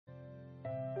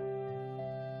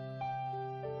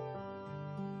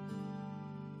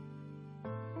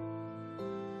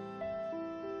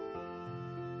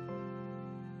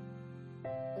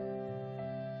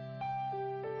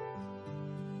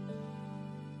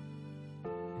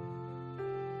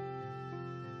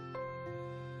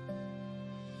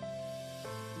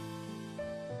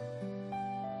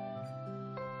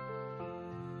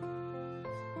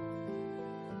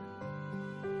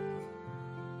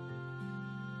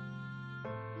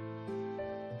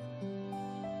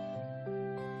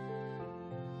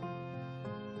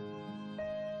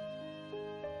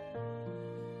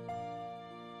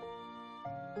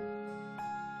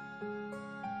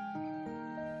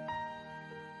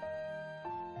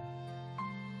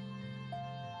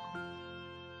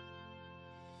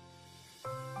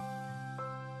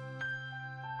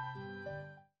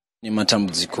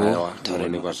Nematambudziko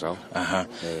taonekwa zvawo. Aha.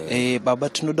 Baba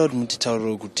tinoda kuti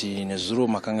mutitaurire kuti nezuro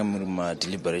makanga muri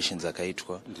deliberations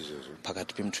akaitwa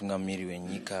pakati pemutungamiri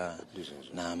wenyika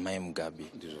naMai Mugabe.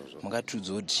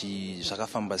 Mungatiudza kuti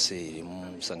zvakafamba sei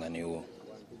musangano iwowo?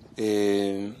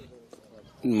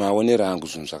 Maonero angu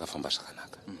zvinhu zvakafamba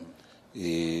zvakanaka.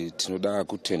 Tinoda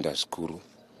kutenda zvikuru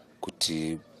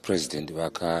kuti president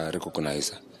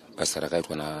vakarecognize basa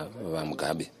rakaitwa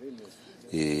naMugabe.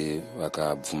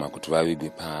 Vakabvuma kuti vavigwe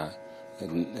pa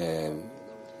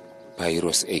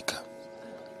Heroes Acre.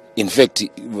 In fact,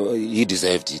 he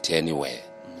deserved it anyway.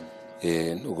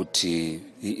 Nokuti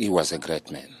he was a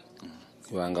great man.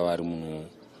 Vanga vari munhu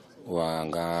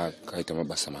wanga kaita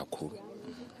mabasa makuru.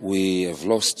 We have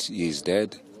lost, he is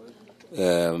dead.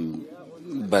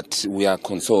 But we are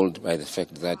consoled by the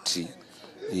fact that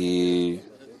he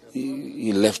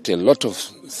left a lot of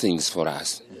things for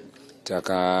us.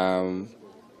 Takasirwa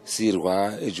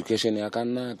education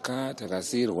yakanaka,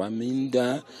 takasirwa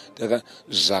minda,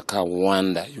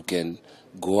 zvakawanda. You can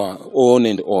go on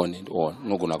and on and on.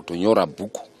 Nogona kutonyora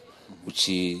bhuku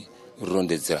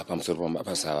uchirondedzera pamusoro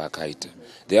pamabasa avakaita.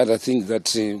 The other thing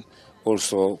that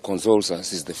also consoles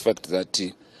us is the fact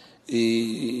that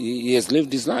he has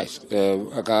lived his life.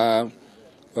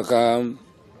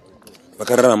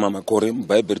 Vakararama makore,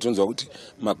 muBhaibheri tonzwa kuti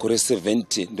makore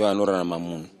 70 ndio anorarama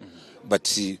munhu. But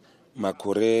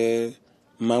makore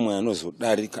mamwe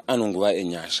anozodarika anongova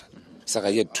enyasha. Saka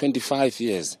ye 25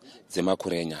 years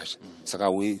dzemakore enyasha.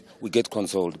 Saka we get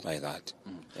consoled by that.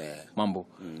 Mambo,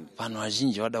 vanhu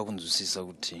vazhinji vada kunzwisisa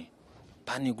kuti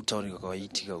pane kutaurika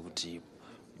kwaitika kuti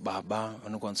baba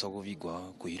vanokwanisa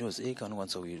kuvigwa kuHeroes Acre,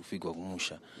 vanokwanisa kuvigwa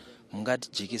kumusha.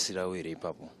 Mungatijekeserawo here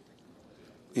ipapo?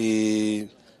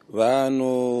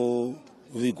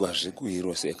 Vanovigwa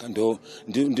kuHeroes Acre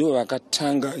ndio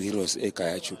vakatanga Heroes Acre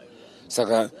yacho.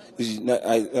 Saka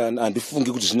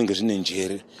handifungi kuti zvinenge zvine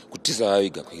njere kuti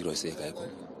tisavaviga kuHeroes Acre iko.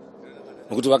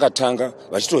 Nokuti vakatanga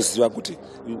vachitoziva kuti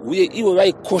uye ivo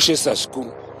vaikoshesa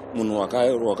zvikuru munhu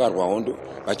wakarwa hondo,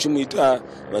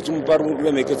 vachimupa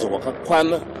ruremekedzo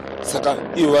rwakakwana. Saka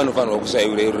ivo vanofanirwa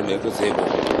kushayira ruremekedzo iko.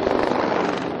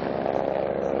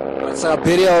 Saka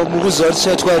burial mukuziva kuti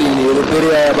chichaitwa rini iro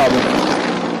burial yababa?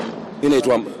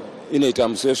 Inoitwa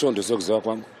musi wesvondo sekuziva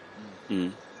kwangu.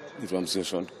 Inoitwa musi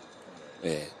wesvondo.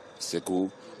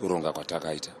 Sekuronga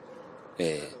kwatakaita.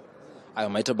 Ayo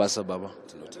maita basa baba.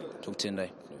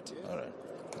 Tokutendai.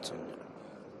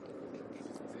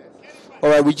 All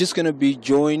right, we're just going to be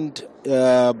joined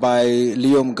by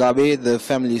Leo Mugabe, the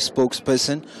family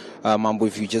spokesperson. Mambo,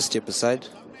 if you just step aside.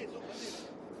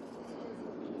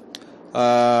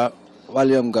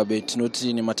 Leo Mugabe,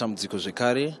 tinoti nematambudziko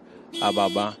zvekare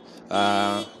ababa.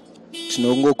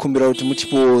 Tinongokumbira kuti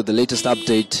mutipo the latest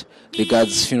update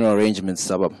regards funeral arrangements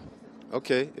sababa.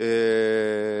 Okay,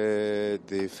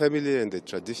 the family and the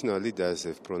traditional leaders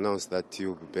have pronounced that he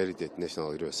will be buried at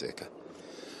National Heroes Acre.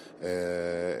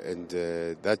 And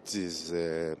that is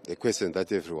a question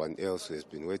that everyone else has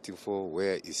been waiting for.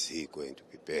 Where is he going to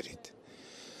be buried?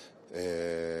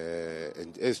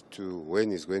 And as to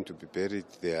when he's going to be buried,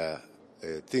 there are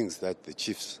things that the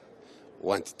chiefs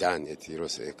want done at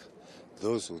Heroes Acre.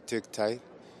 Those will take time.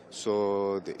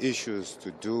 So the issues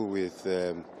to do with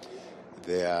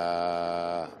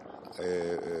their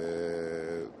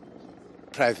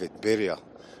private burial,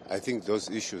 I think those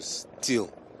issues still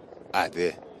are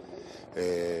there.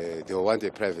 They want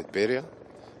a private burial.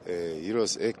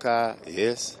 Heroes Acre,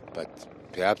 yes, but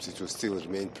perhaps it will still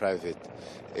remain private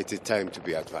at a time to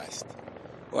be advised.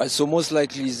 Right, so most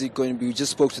likely is it going to be, we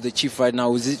just spoke to the chief right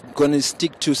now, is it going to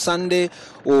stick to Sunday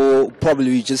or probably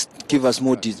we just give us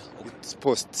more details? It's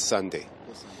post-Sunday.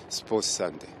 It's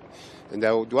post-Sunday. And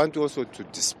I would want also to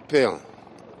dispel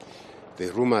the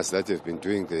rumors that have been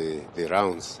doing the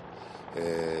rounds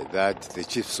that the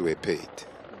chiefs were paid.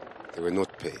 They were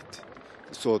not paid.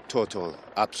 So total,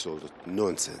 absolute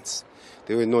nonsense.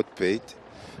 They were not paid.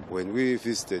 When we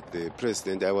visited the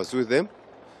president, I was with them.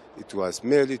 It was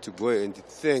merely to go and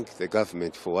thank the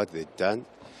government for what they'd done,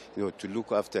 to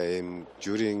look after him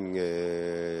during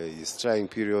his trying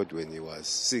period when he was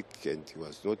sick and he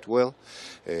was not well,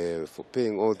 for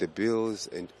paying all the bills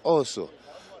and also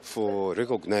for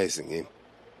recognizing him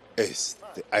as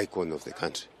the icon of the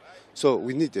country. So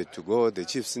we needed to go, the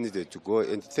chiefs needed to go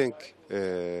and thank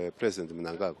President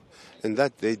Mugabe, and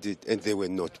that they did, and they were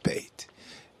not paid.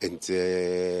 And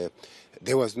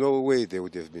there was no way they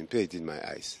would have been paid in my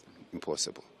eyes.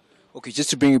 Impossible. Okay, just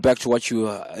to bring you back to what you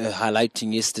were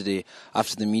highlighting yesterday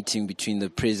after the meeting between the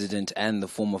president and the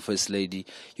former first lady,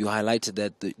 you highlighted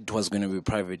that it was going to be a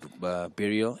private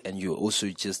burial, and you're also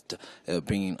just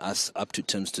bringing us up to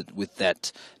terms with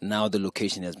that. Now the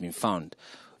location has been found.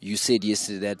 You said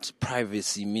yesterday that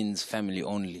privacy means family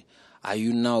only. Are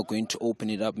you now going to open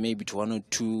it up maybe to one or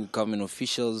two government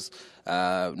officials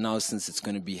now, since it's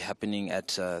going to be happening at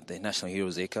the National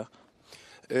Heroes Acre?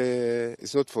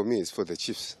 It's not for me, it's for the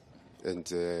chiefs and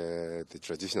the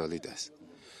traditional leaders.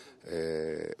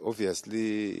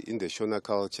 Obviously, in the Shona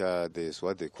culture, there's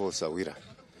what they call Sawira.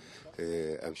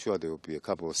 I'm sure there will be a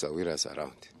couple of Sawiras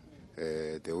around.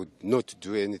 They would not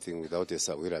do anything without a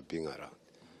Sawira being around.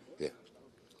 Yeah.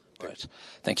 All right.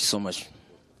 Thank you so much.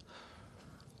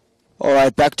 All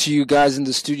right, back to you guys in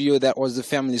the studio. That was the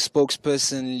family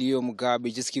spokesperson, Leo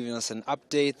Mugabe, just giving us an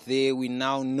update there. We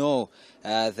now know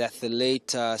that the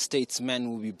late statesman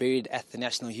will be buried at the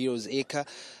National Heroes Acre,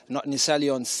 not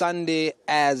necessarily on Sunday,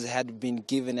 as had been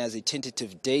given as a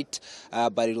tentative date,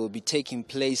 but it will be taking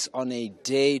place on a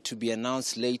day to be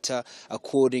announced later,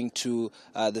 according to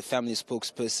the family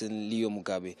spokesperson, Leo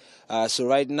Mugabe. So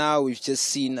right now, we've just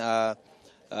seen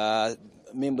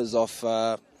members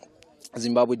of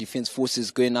Zimbabwe Defense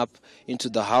Forces going up into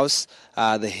the house.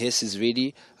 The hearse is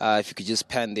ready. If you could just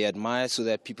pan there, admire, so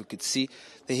that people could see.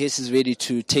 The hearse is ready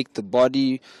to take the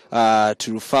body to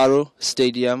Rufaro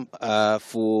Stadium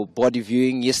for body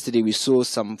viewing. Yesterday we saw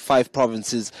some 5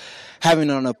 provinces having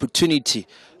an opportunity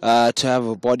to have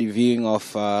a body viewing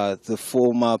of the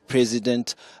former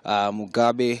President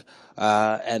Mugabe.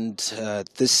 And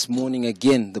this morning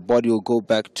again, the body will go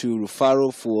back to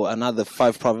Rufaro for another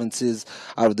 5 provinces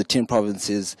out of the 10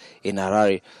 provinces in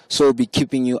Harare. So we'll be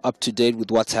keeping you up to date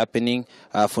with what's happening.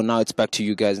 For now, it's back to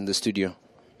you guys in the studio.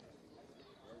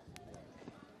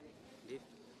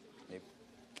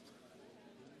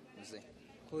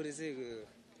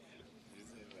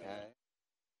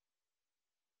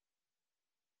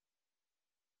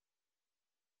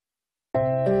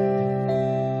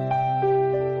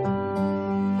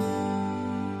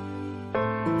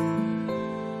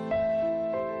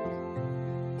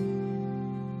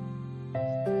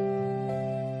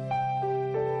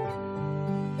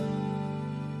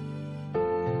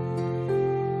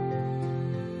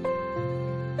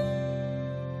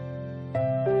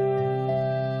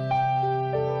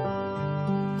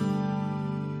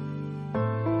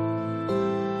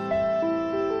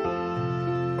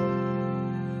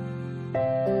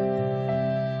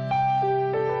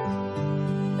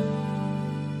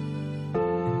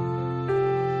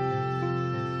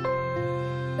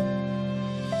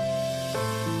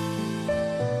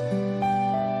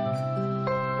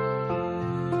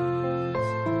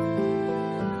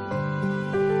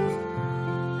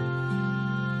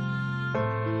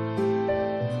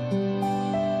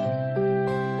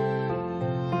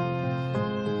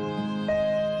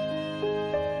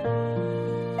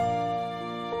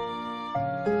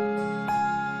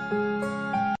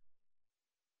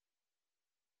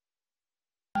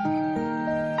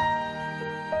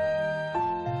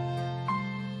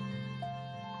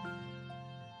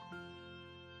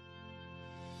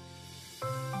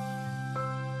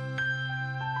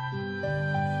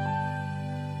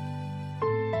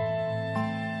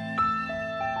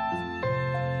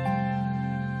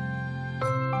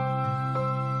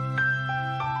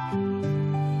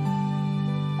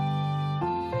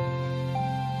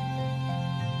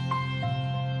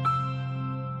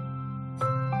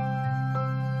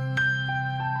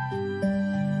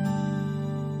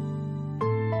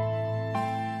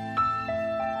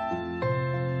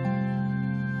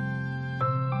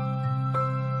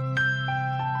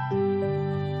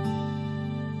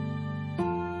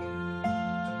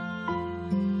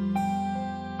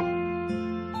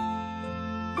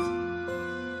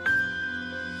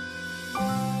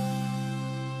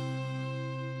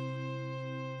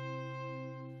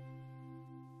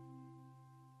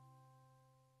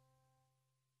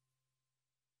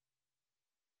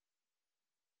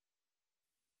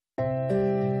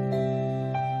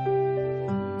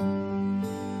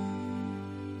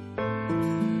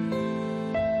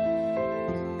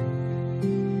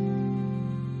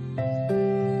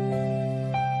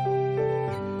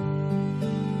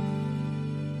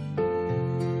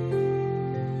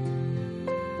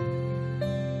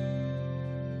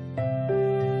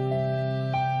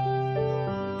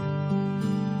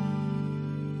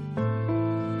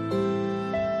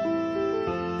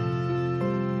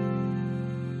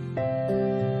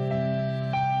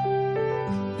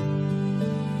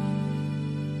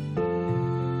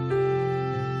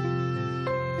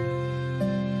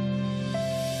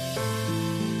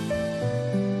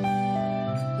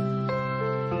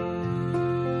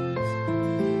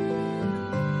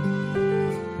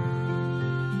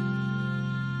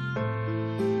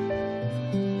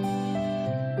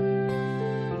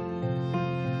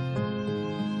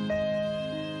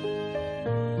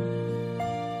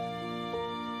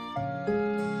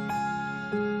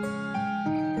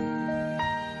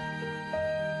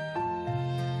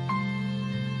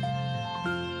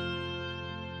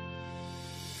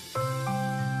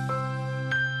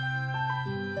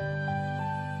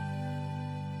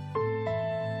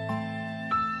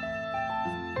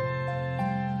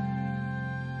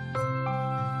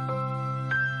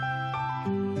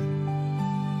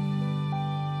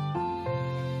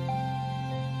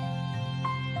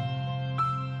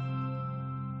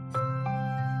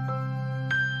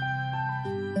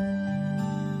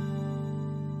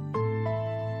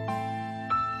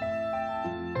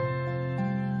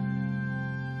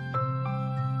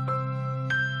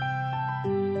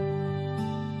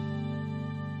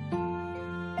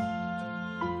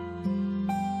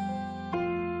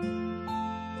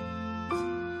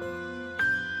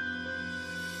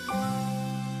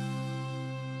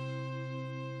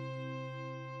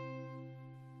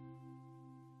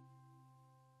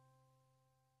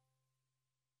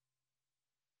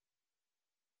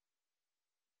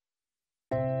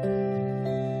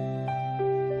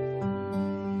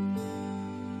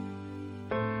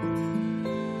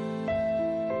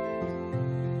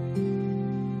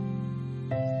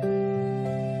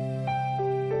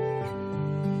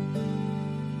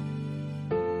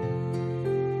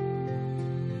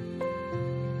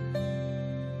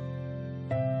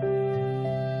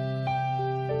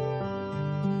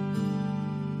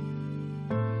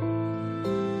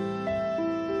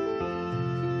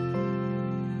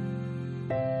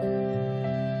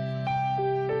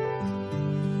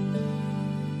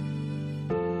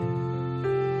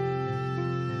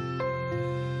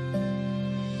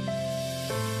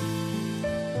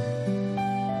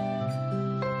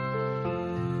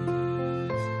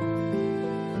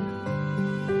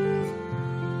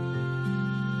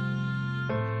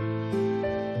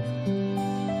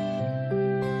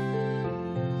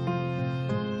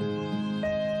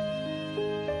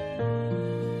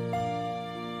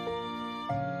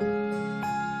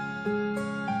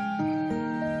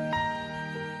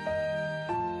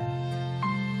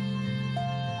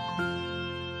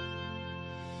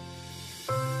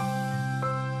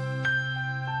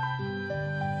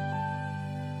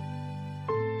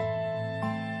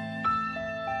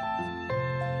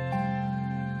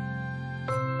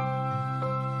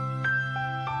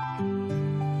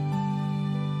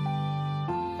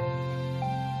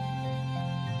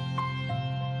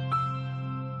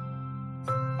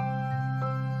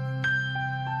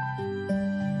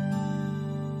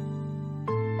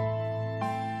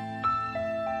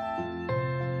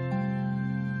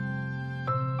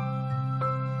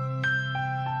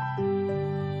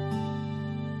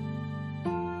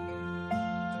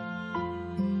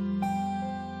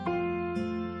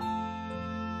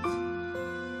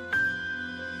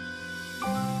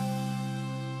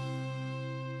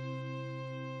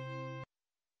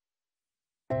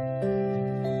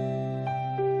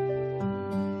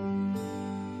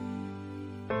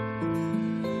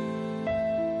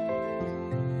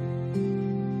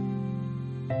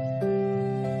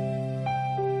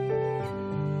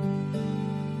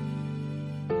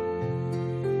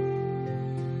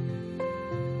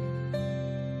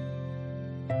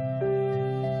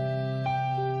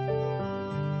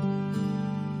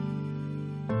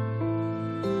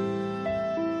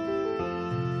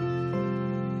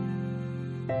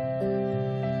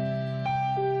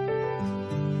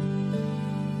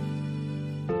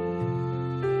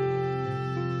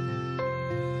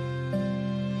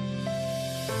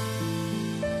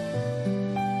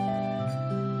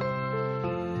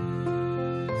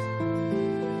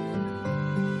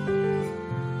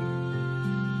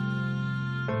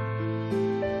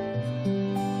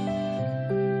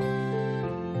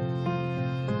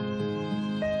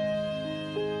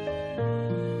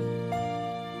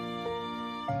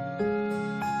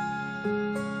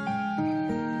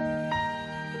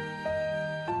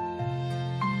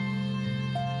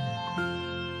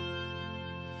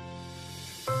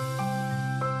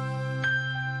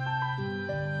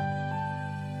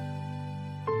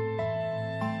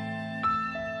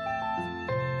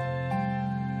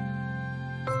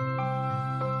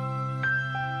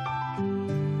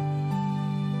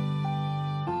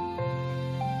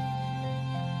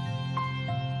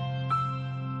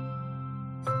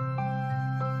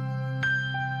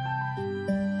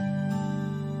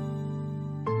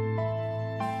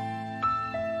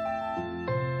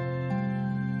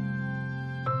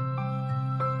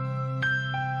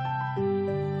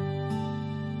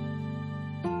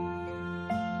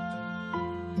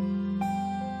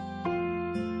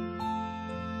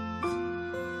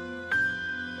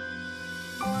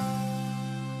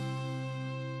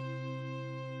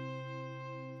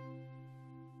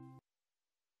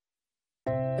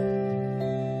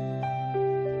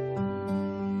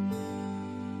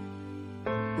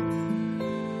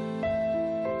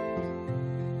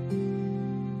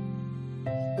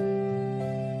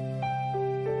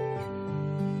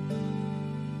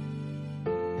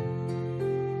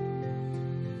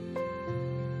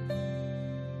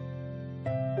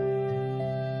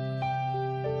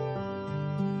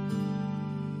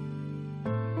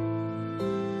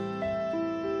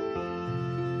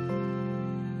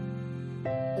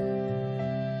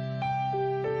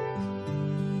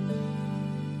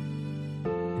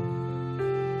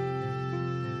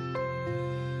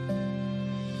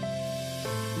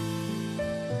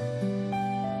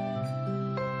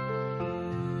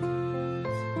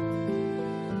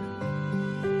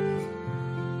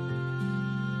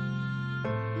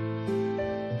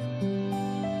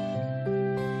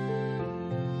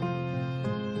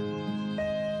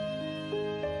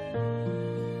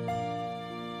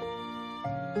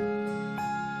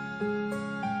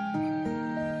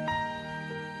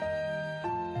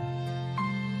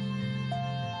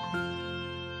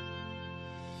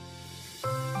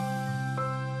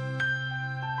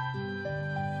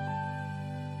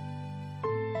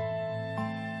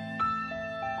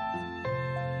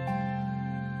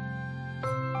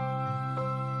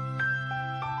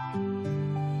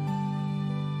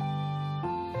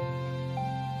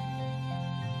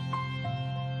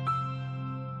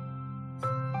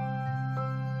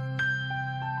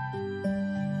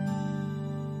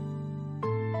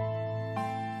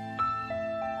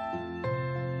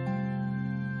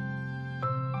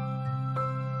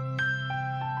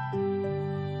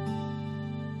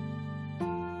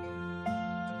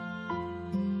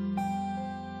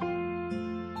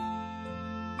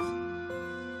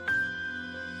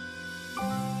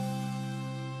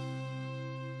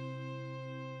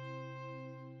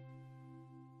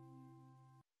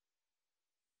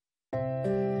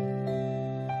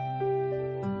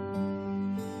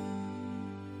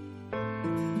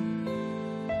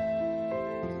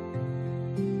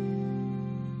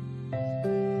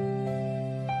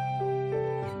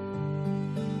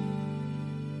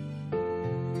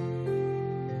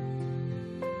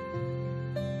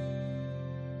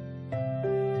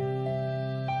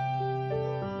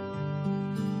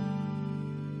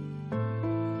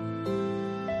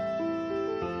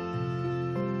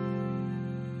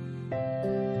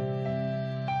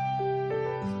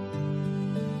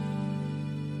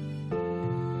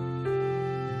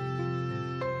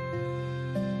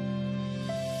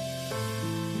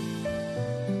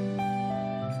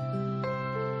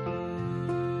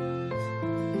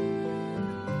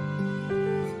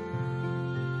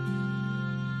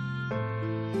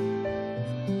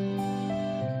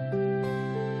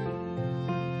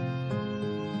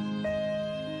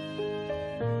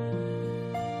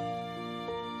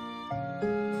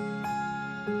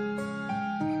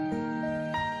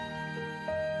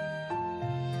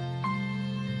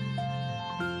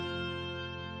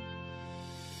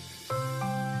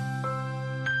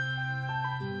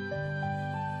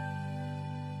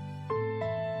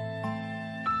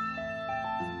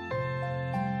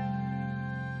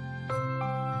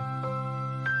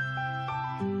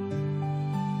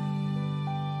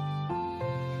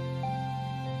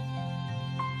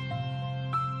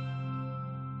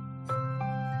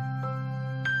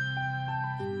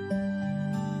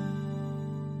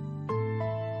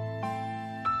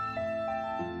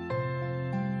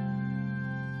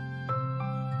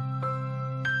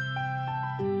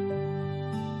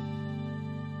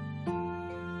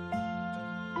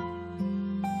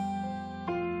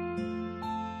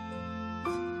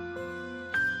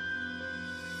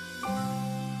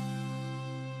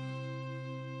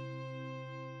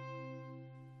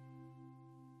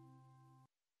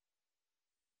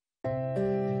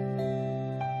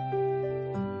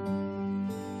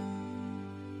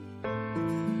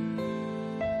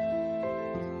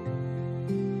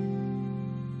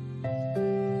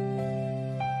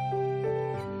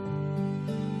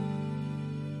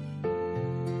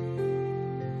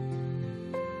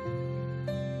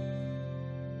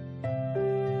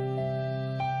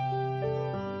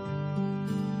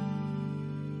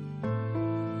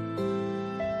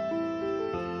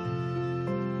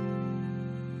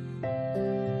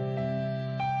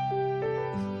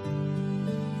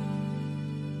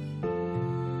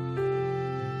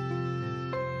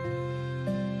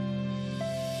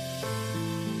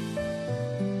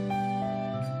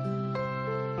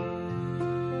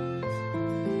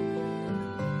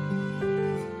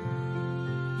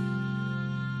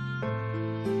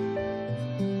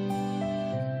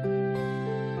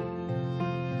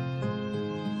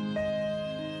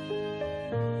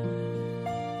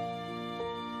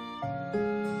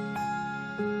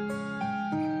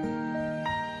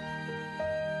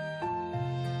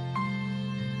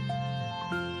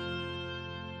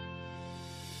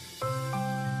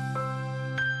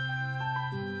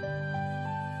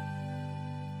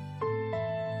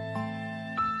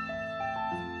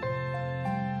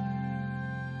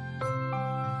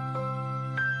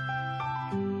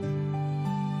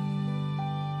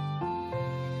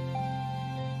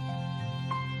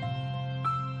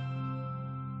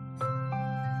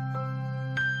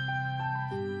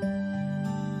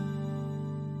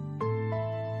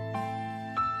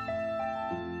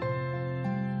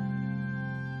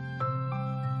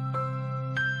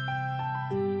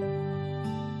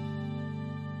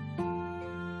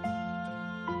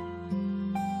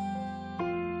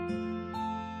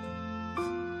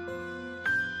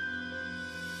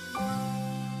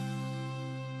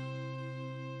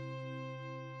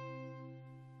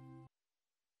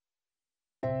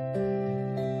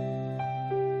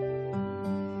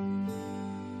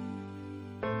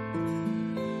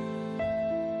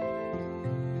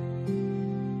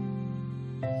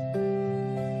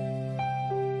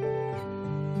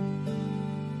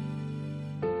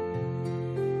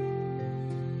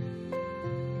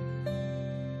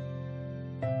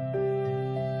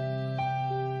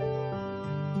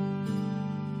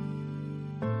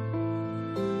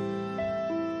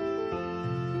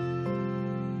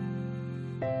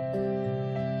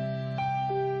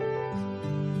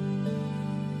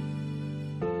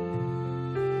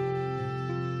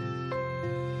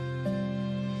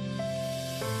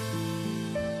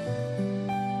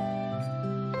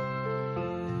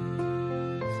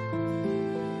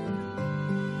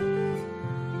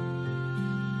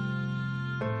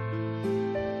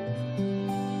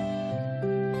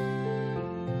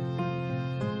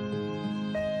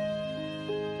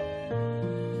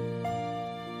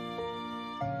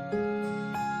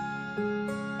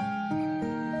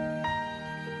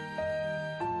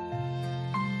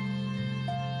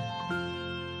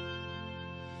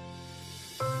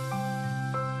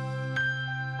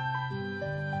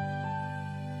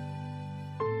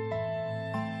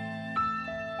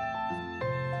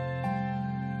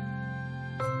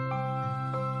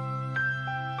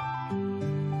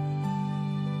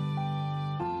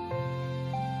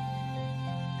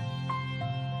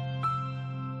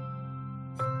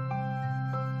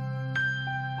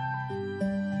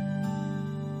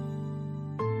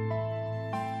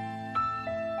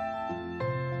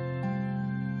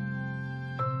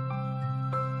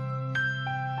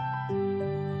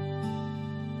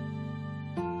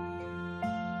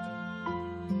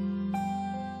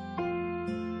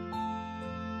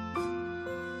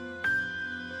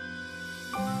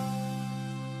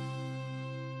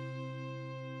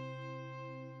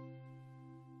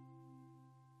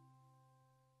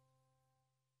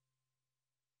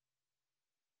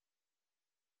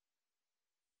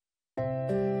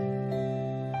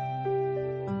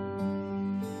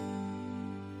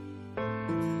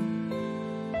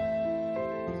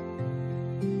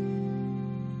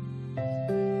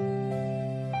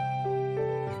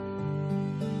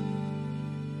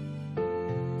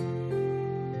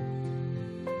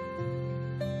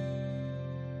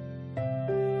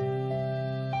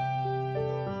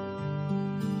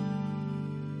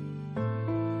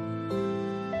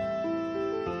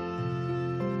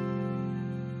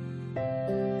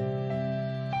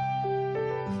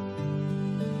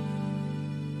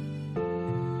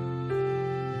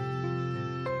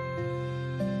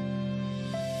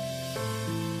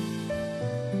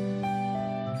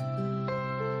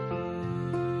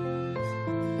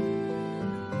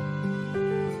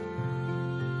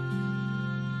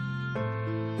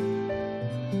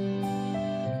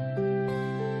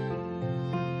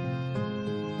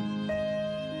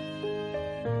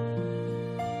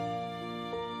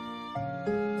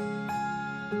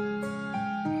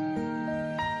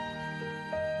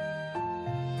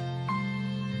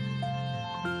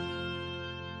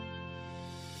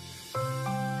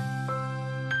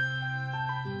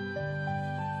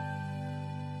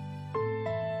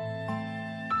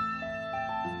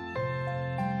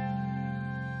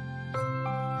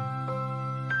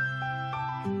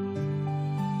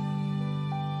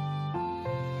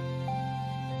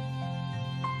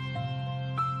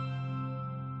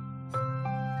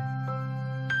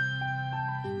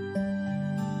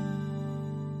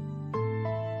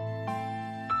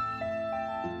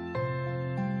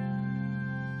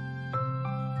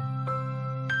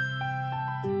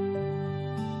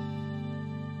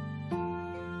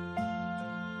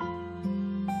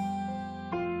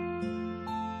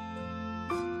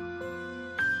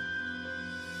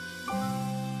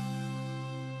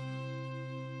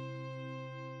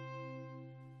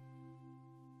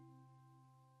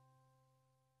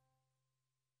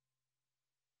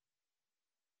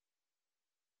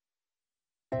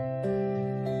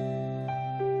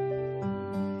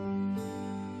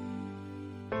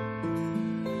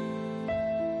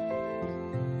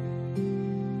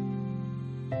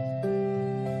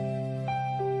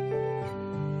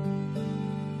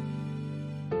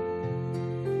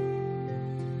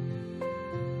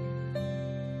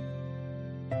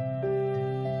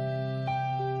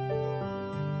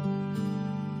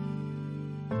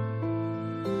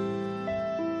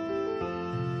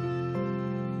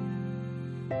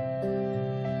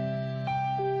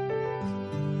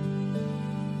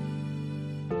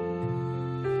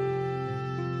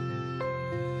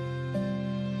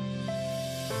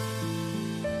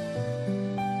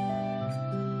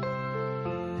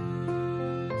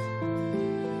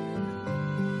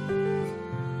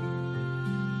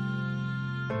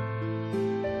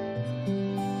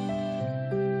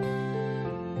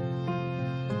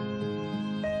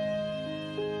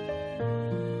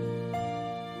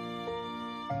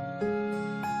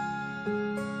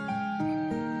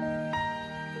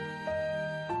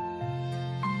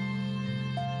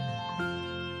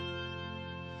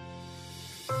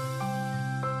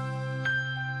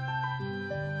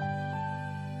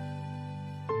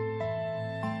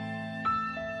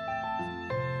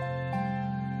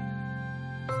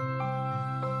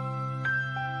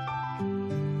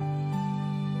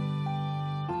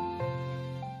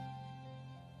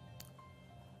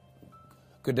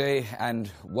 Good day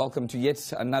and welcome to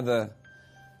yet another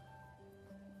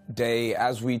day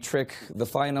as we trek the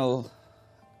final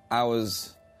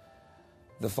hours,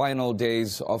 the final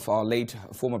days of our late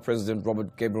former President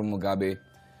Robert Mugabe,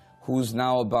 who's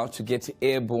now about to get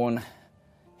airborne,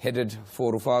 headed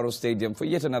for Rufaro Stadium for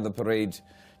yet another parade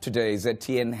today.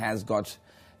 ZTN has got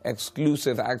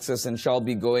exclusive access and shall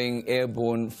be going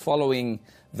airborne following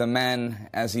the man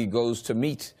as he goes to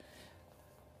meet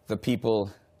the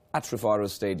people at Rufaro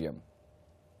Stadium.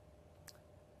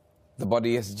 The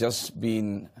body has just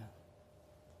been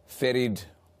ferried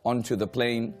onto the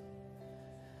plane.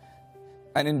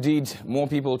 And indeed, more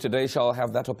people today shall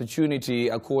have that opportunity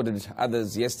accorded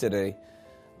others yesterday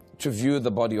to view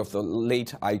the body of the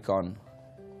late icon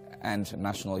and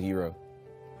national hero.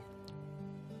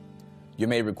 You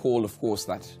may recall, of course,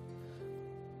 that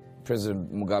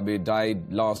President Mugabe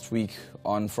died last week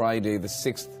on Friday, the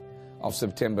 6th of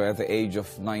September, at the age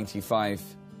of 95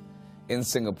 in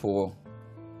Singapore.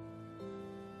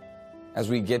 As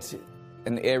we get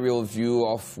an aerial view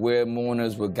of where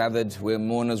mourners were gathered, where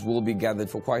mourners will be gathered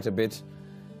for quite a bit,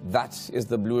 that is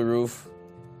the Blue Roof.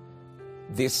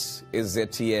 This is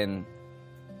ZTN.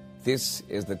 This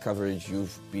is the coverage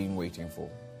you've been waiting for.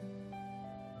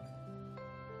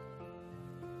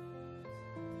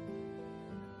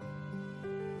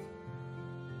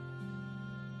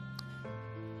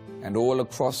 And all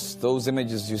across those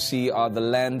images you see are the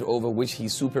land over which he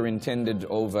superintended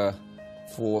over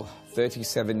for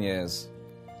 37 years.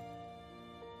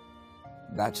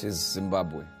 That is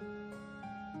Zimbabwe.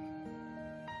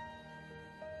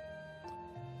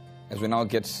 As we now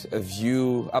get a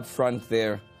view up front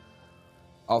there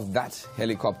of that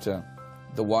helicopter,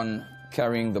 the one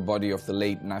carrying the body of the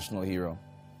late national hero.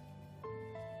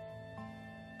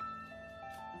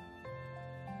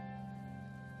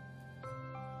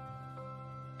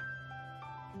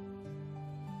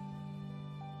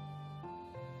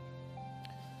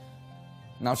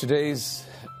 Now today's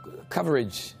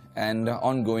coverage and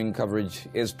ongoing coverage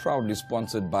is proudly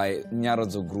sponsored by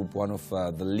Nyaradzo Group, one of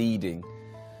the leading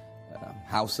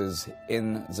houses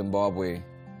in Zimbabwe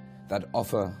that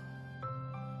offer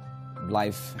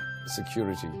life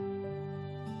security.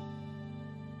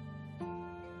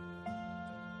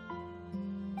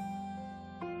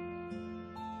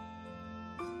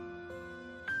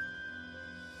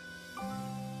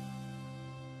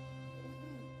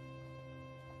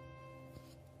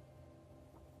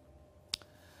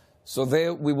 So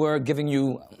there we were giving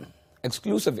you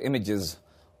exclusive images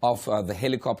of the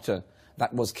helicopter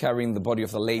that was carrying the body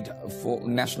of the late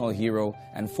national hero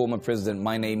and former president.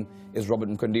 My name is Robert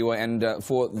Mugabe, and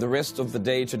for the rest of the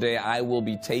day today, I will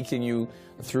be taking you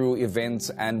through events,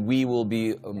 and we will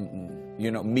be,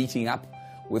 meeting up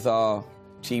with our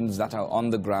teams that are on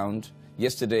the ground.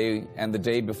 Yesterday and the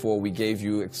day before, we gave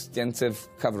you extensive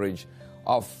coverage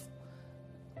of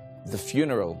the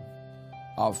funeral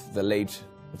of the late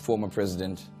former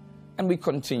president, and we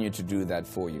continue to do that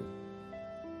for you.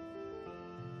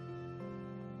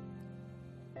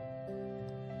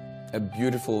 A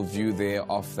beautiful view there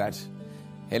of that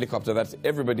helicopter that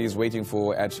everybody is waiting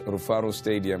for at Rufaro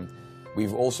Stadium.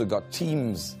 We've also got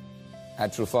teams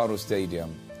at Rufaro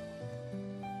Stadium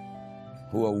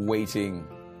who are waiting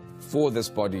for this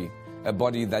body, a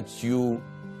body that you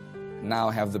now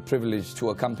have the privilege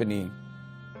to accompany,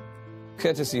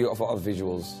 courtesy of our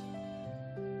visuals.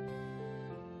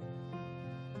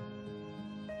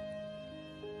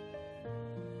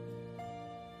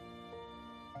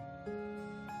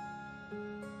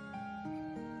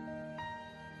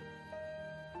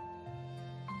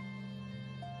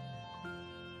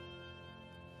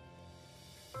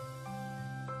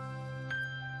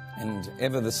 And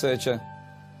ever the searcher,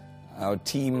 our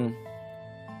team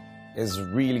is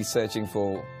really searching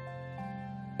for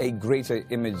a greater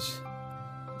image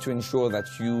to ensure that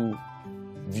you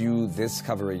view this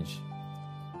coverage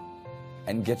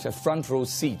and get a front row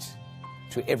seat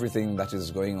to everything that is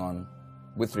going on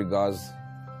with regards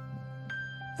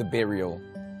the burial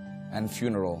and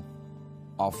funeral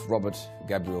of Robert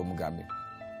Gabriel Mugabe.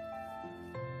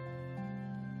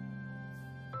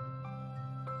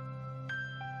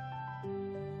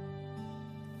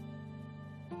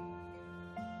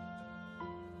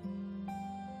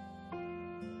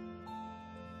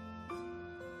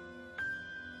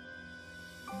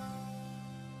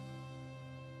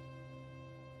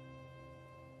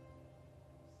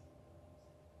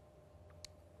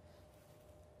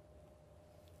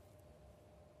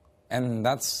 And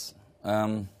that's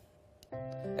a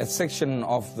section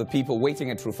of the people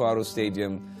waiting at Rufaro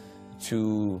Stadium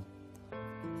to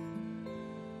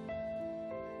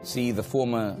see the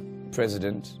former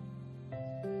president,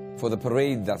 for the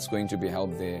parade that's going to be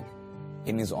held there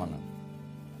in his honor.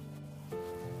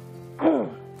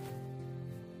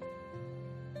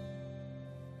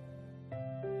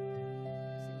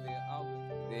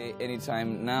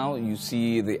 Anytime now, you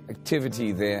see the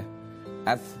activity there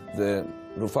at the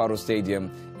Rufaro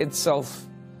Stadium, itself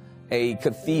a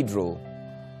cathedral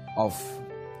of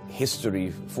history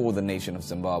for the nation of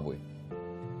Zimbabwe.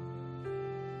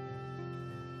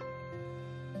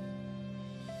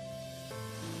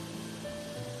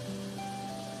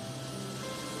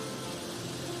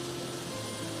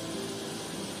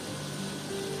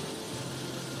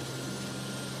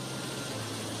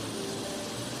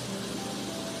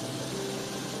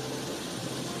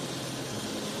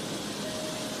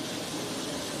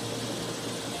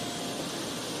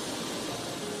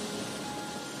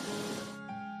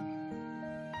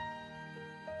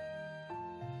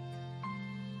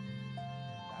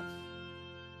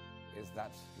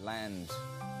 That land,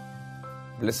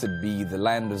 blessed be the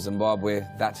land of Zimbabwe.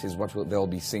 That is what they'll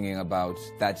be singing about.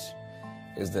 That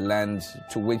is the land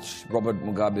to which Robert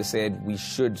Mugabe said we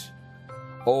should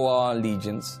owe our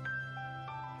allegiance,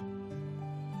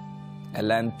 a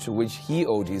land to which he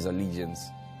owed his allegiance,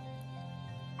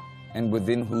 and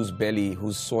within whose belly,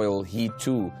 whose soil, he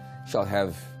too shall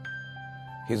have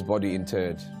his body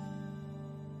interred.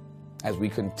 As we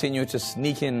continue to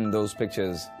sneak in those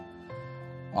pictures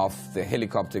of the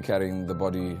helicopter carrying the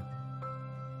body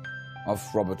of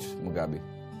Robert Mugabe.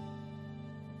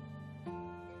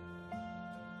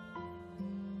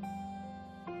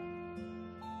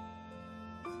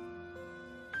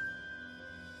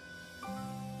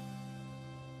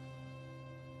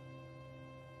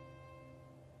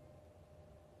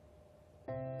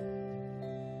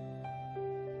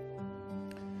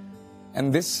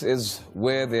 And this is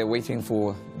where they're waiting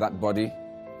for that body.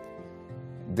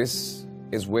 This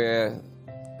is where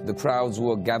the crowds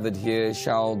who are gathered here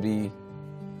shall be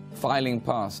filing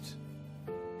past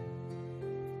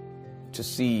to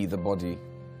see the body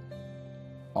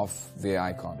of their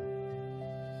icon.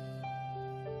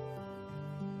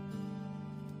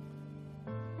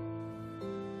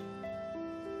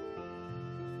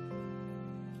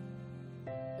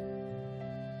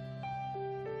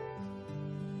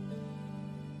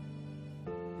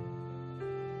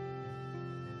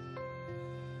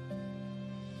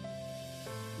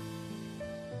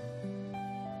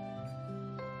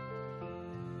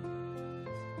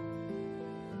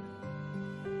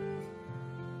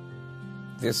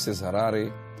 This is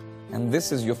Harare, and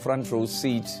this is your front row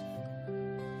seat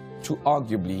to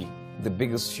arguably the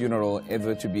biggest funeral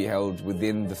ever to be held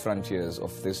within the frontiers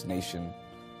of this nation.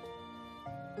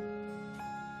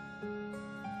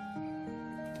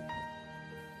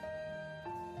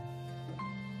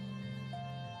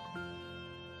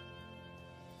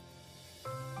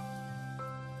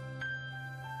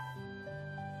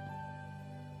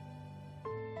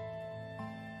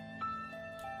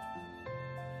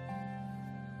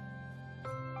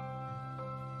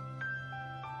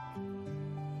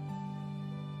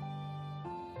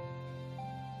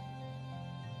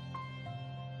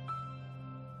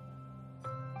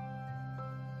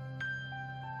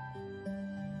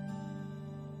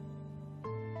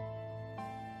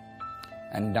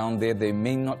 And down there, they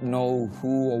may not know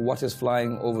who or what is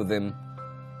flying over them,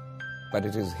 but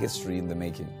it is history in the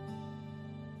making.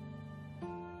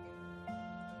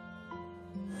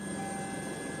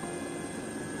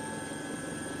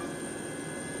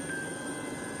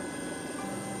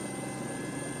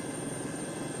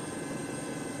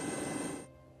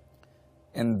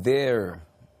 And there,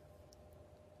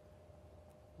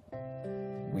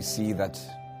 we see that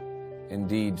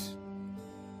indeed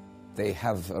they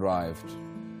have arrived.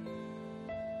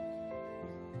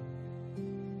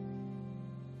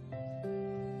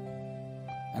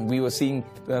 And we were seeing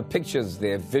pictures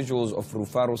there, visuals of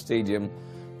Rufaro Stadium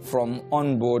from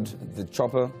on board the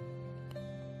chopper.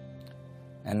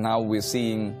 And now we're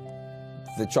seeing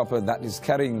the chopper that is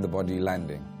carrying the body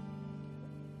landing.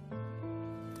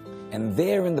 And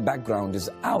there in the background is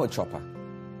our chopper.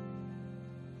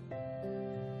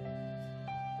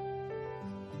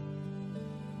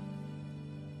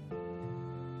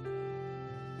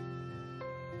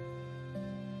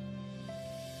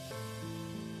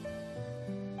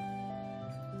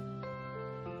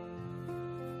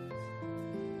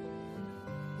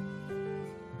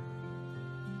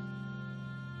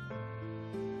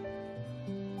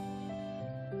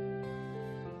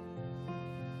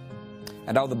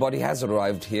 And now the body has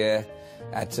arrived here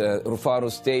at Rufaro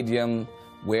Stadium,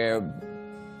 where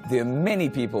there are many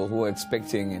people who are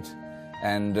expecting it.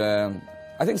 And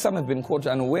I think some have been caught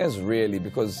unawares, really,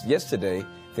 because yesterday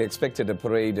they expected a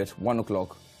parade at 1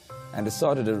 o'clock. and it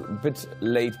started a bit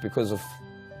late because of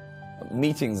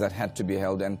meetings that had to be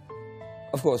held. And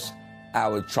of course,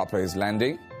 our chopper is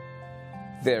landing.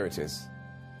 There it is.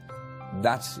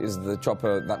 That is the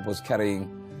chopper that was carrying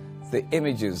the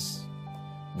images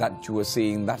that you were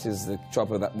seeing. That is the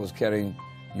chopper that was carrying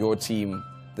your team,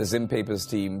 the Zim Papers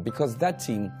team, because that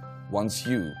team wants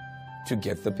you to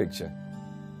get the picture.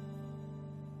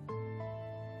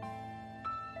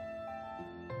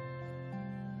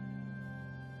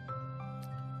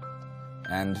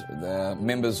 And the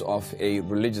members of a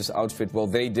religious outfit, well,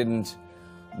 they didn't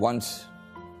want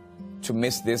to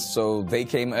miss this, so they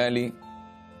came early.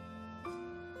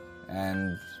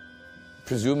 And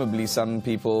presumably some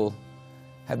people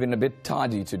have been a bit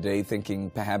tardy today, thinking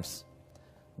perhaps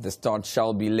the start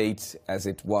shall be late as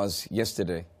it was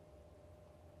yesterday.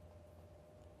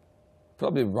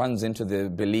 Probably runs into the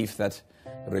belief that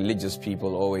religious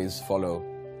people always follow,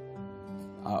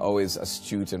 are always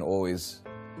astute and always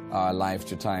are alive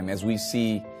to time. As we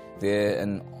see there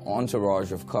an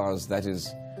entourage of cars that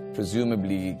is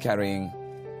presumably carrying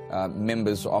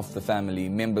members of the family,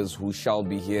 members who shall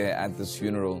be here at this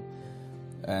funeral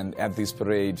and at this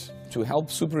parade to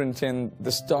help superintend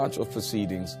the start of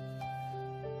proceedings.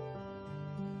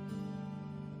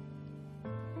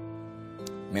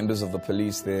 Members of the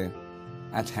police there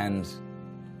at hand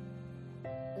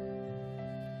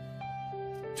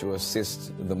to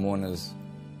assist the mourners.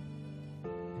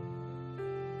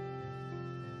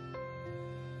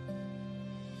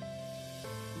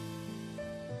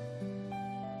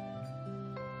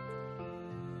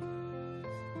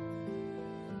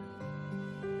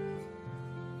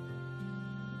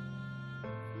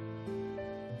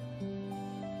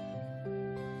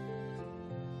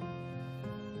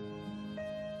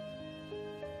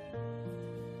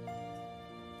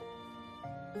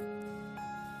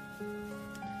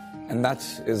 And that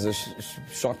is a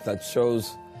shot that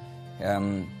shows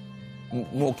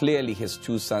more clearly his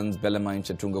two sons, Belema and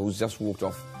Chatunga, who's just walked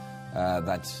off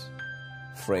that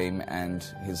frame, and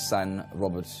his son,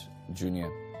 Robert Jr.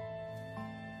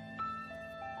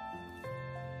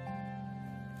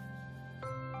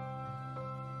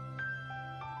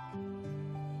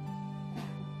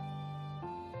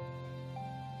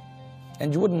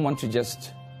 And you wouldn't want to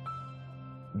just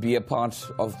be a part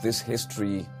of this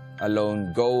history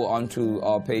alone. Go onto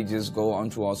our pages, go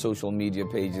onto our social media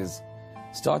pages,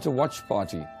 start a watch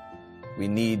party. We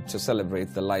need to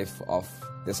celebrate the life of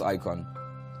this icon.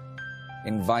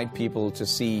 Invite people to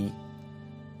see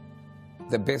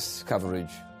the best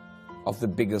coverage of the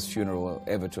biggest funeral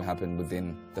ever to happen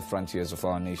within the frontiers of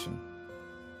our nation.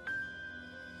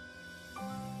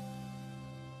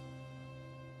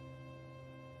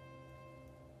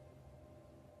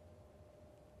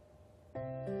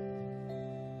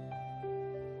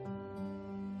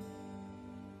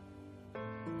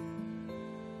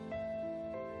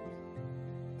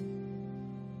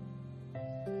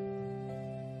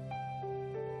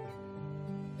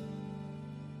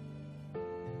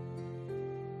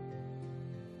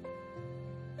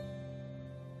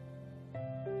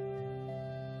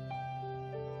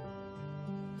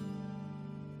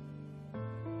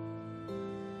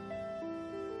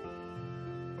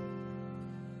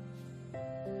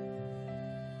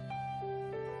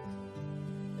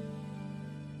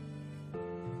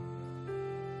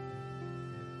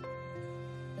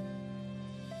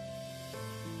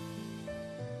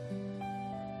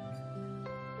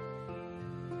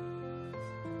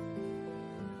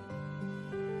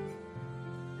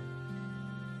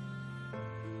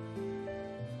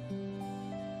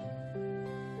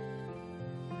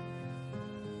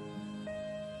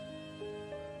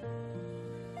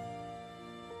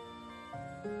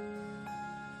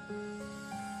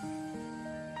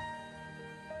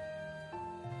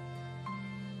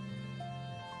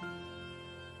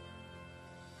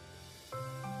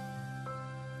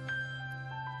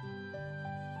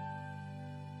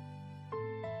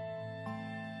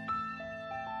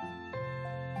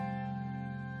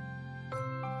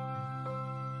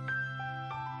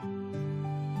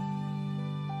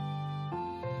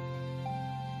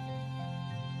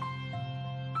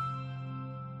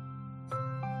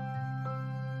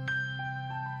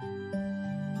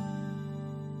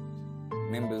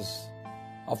 Members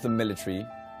of the military,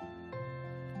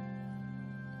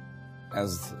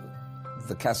 as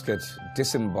the casket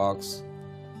disembarks,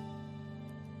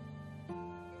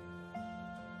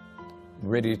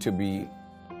 ready to be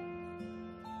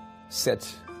set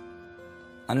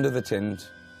under the tent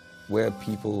where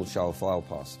people shall file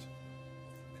past.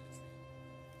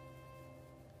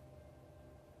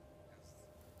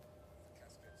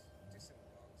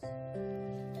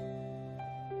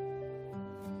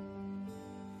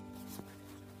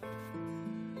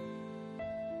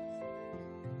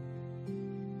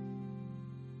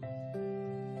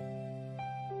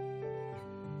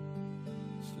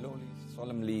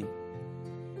 Solemnly,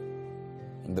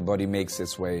 the body makes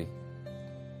its way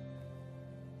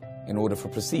in order for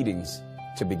proceedings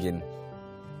to begin.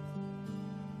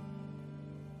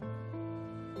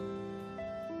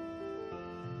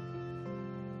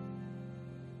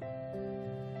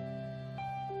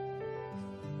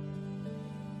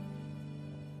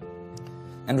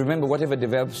 And remember, whatever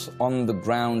develops on the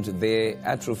ground there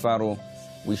at Rufaro,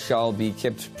 we shall be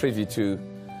kept privy to,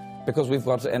 because we've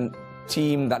got a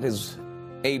team that is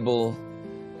able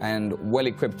and well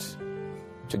equipped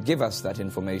to give us that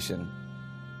information.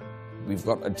 We've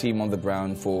got a team on the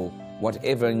ground for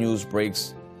whatever news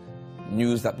breaks,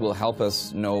 news that will help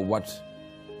us know what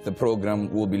the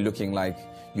program will be looking like.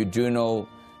 You do know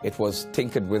it was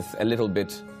tinkered with a little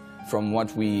bit from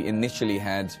what we initially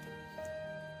had.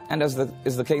 And as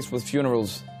is the case with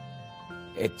funerals,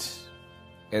 it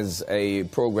is a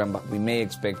program that we may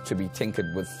expect to be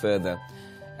tinkered with further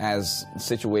as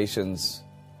situations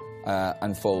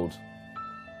unfold.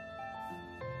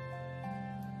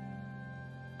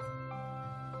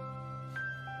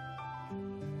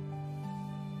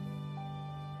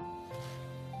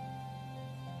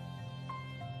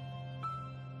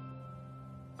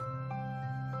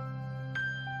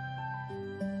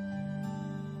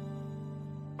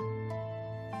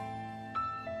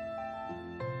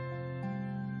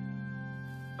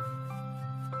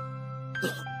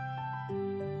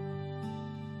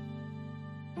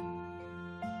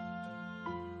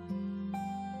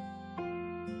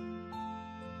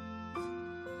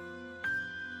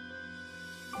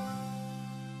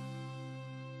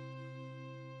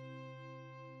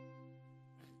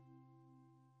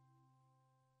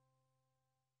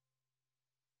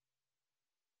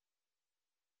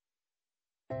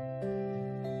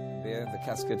 There, the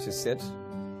casket is set.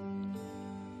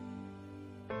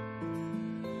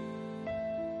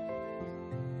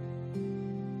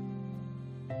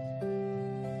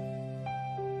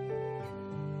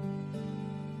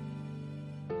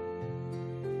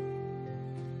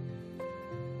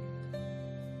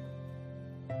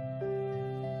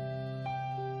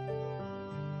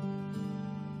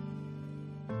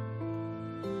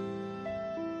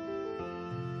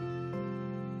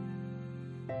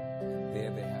 There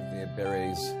they have their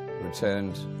berets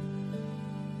returned.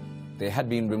 They had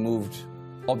been removed,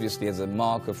 obviously, as a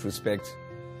mark of respect.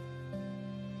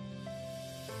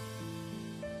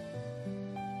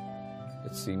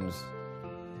 It seems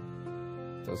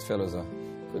those fellows are,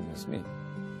 goodness me,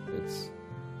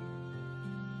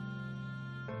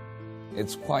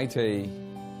 it's quite a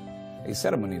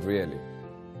ceremony, really.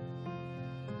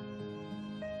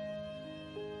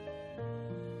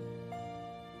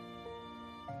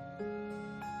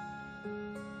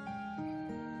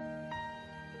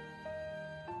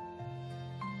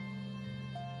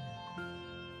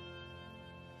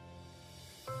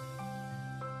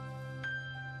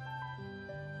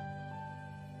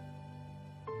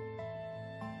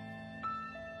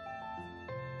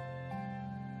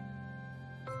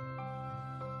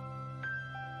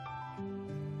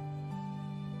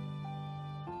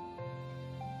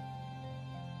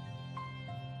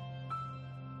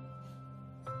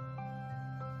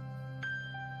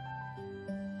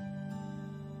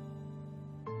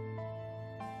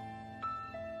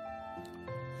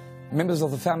 Members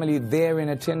of the family there in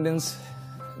attendance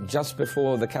just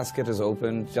before the casket is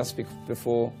opened, just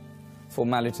before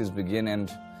formalities begin, and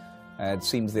it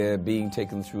seems they're being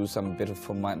taken through some bit of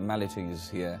formalities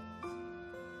here.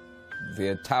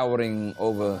 They're towering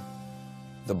over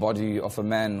the body of a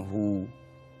man who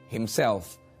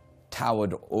himself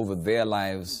towered over their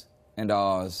lives and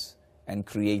ours and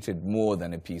created more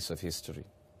than a piece of history.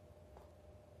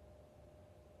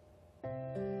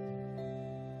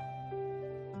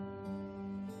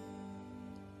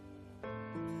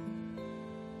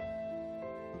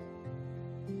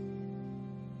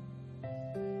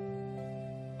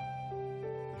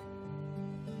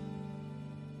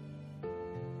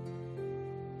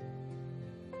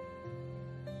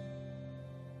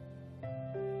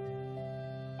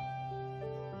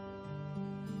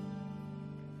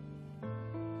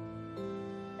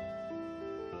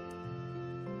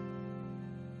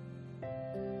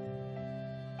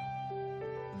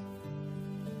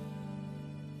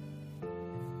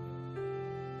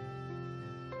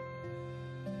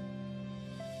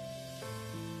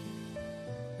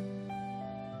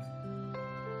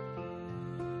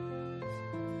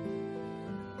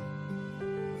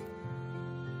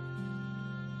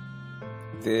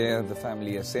 There, the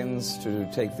family ascends to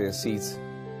take their seats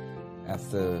at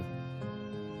the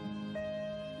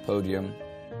podium.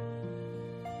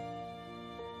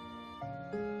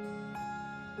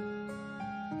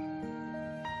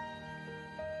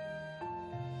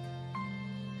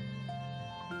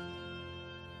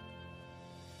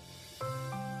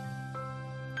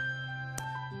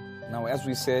 Now, as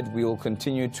we said, we will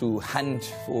continue to hunt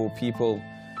for people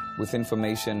with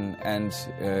information and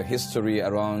history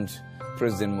around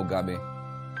President Mugabe.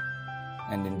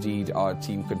 And indeed, our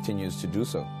team continues to do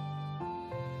so.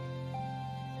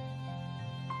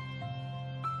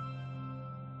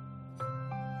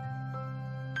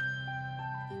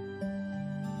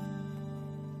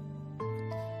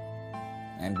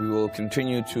 And we will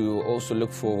continue to also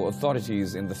look for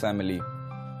authorities in the family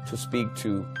to speak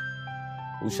to,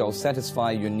 who shall satisfy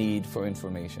your need for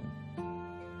information.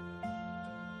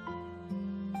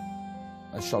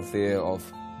 A shot there of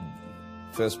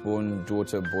firstborn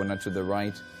daughter Bona to the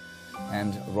right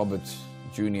and Robert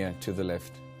Jr. to the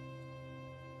left.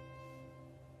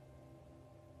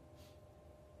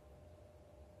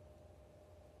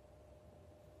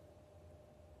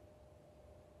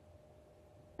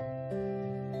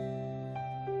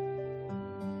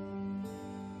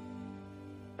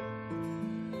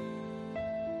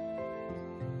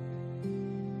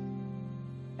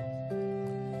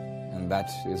 And that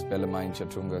is Bellarmine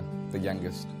Chatunga, the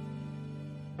youngest.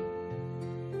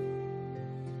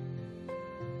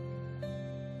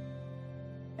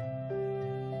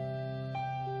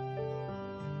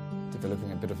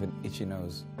 Developing a bit of an itchy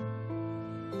nose.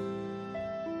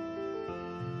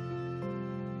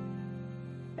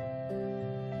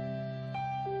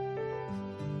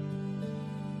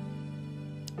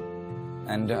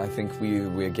 And I think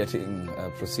we're getting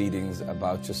proceedings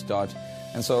about to start.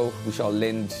 And so we shall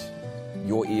lend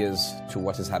your ears to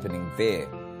what is happening there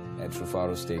at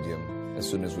Rufaro Stadium as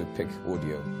soon as we pick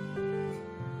audio.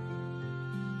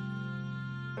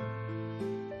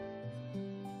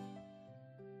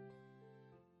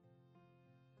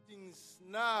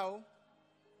 Now,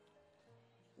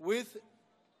 with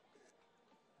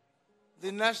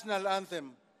the national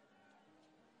anthem.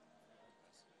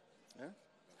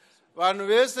 Vanhu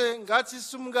vese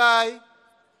ngatisumukai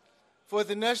for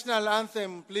the national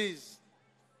anthem, please.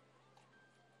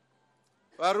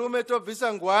 Varume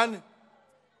tobvisa ngwani.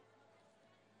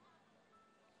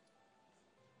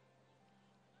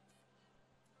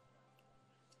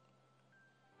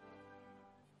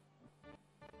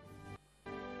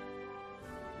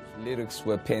 Lyrics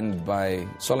were penned by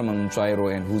Solomon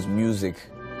Mchairo and whose music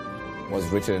was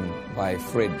written by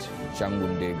Fred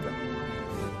Changundega.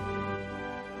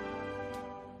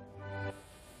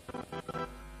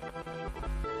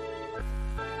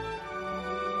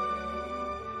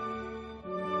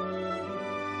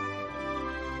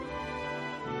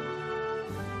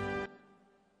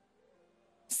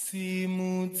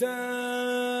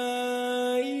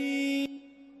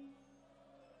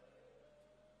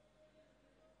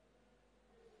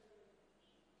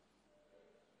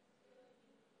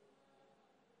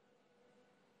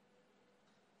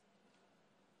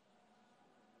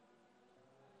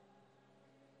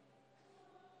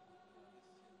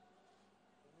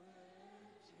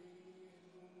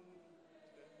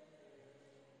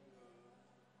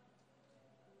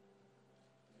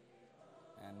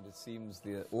 And it seems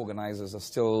the organizers are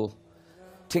still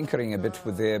tinkering a bit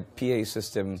with their PA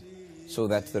system so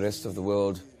that the rest of the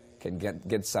world can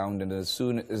get sound, and as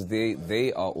soon as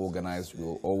they are organized, we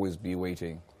will always be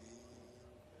waiting.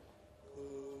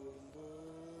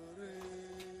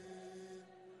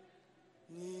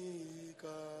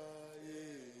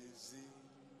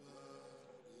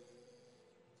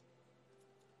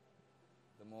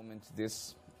 The moment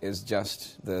this is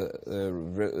just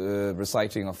the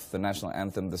reciting of the national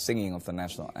anthem, the singing of the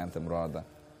national anthem rather.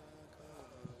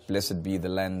 Blessed be the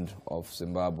land of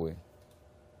Zimbabwe.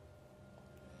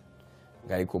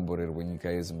 Ngaikomborerwe nyika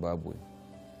yeZimbabwe.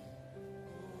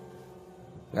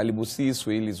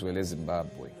 Ngalibusiswe ilizwe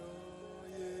leZimbabwe.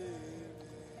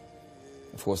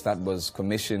 Of course, that was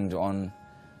commissioned on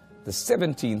the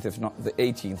 17th, if not the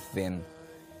 18th then,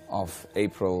 of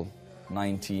April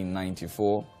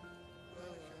 1994.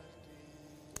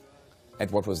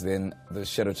 At what was then the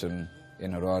Sheraton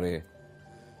in Harare.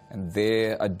 And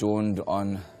there, adorned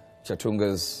on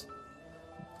Chatunga's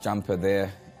jumper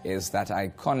there, is that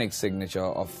iconic signature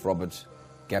of Robert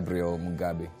Gabriel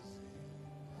Mugabe.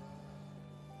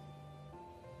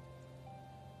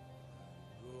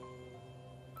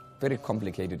 Very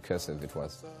complicated cursive it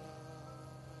was.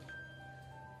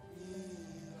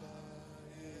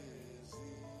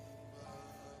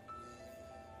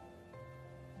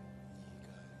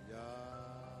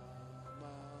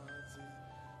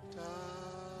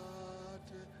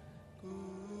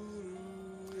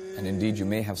 And indeed, you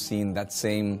may have seen that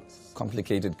same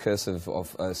complicated cursive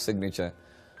of signature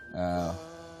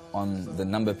on the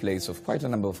number plates of quite a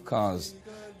number of cars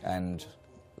and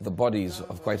the bodies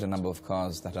of quite a number of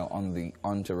cars that are on the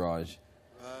entourage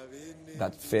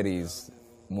that ferries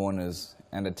mourners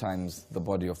and at times the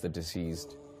body of the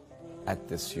deceased at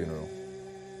this funeral.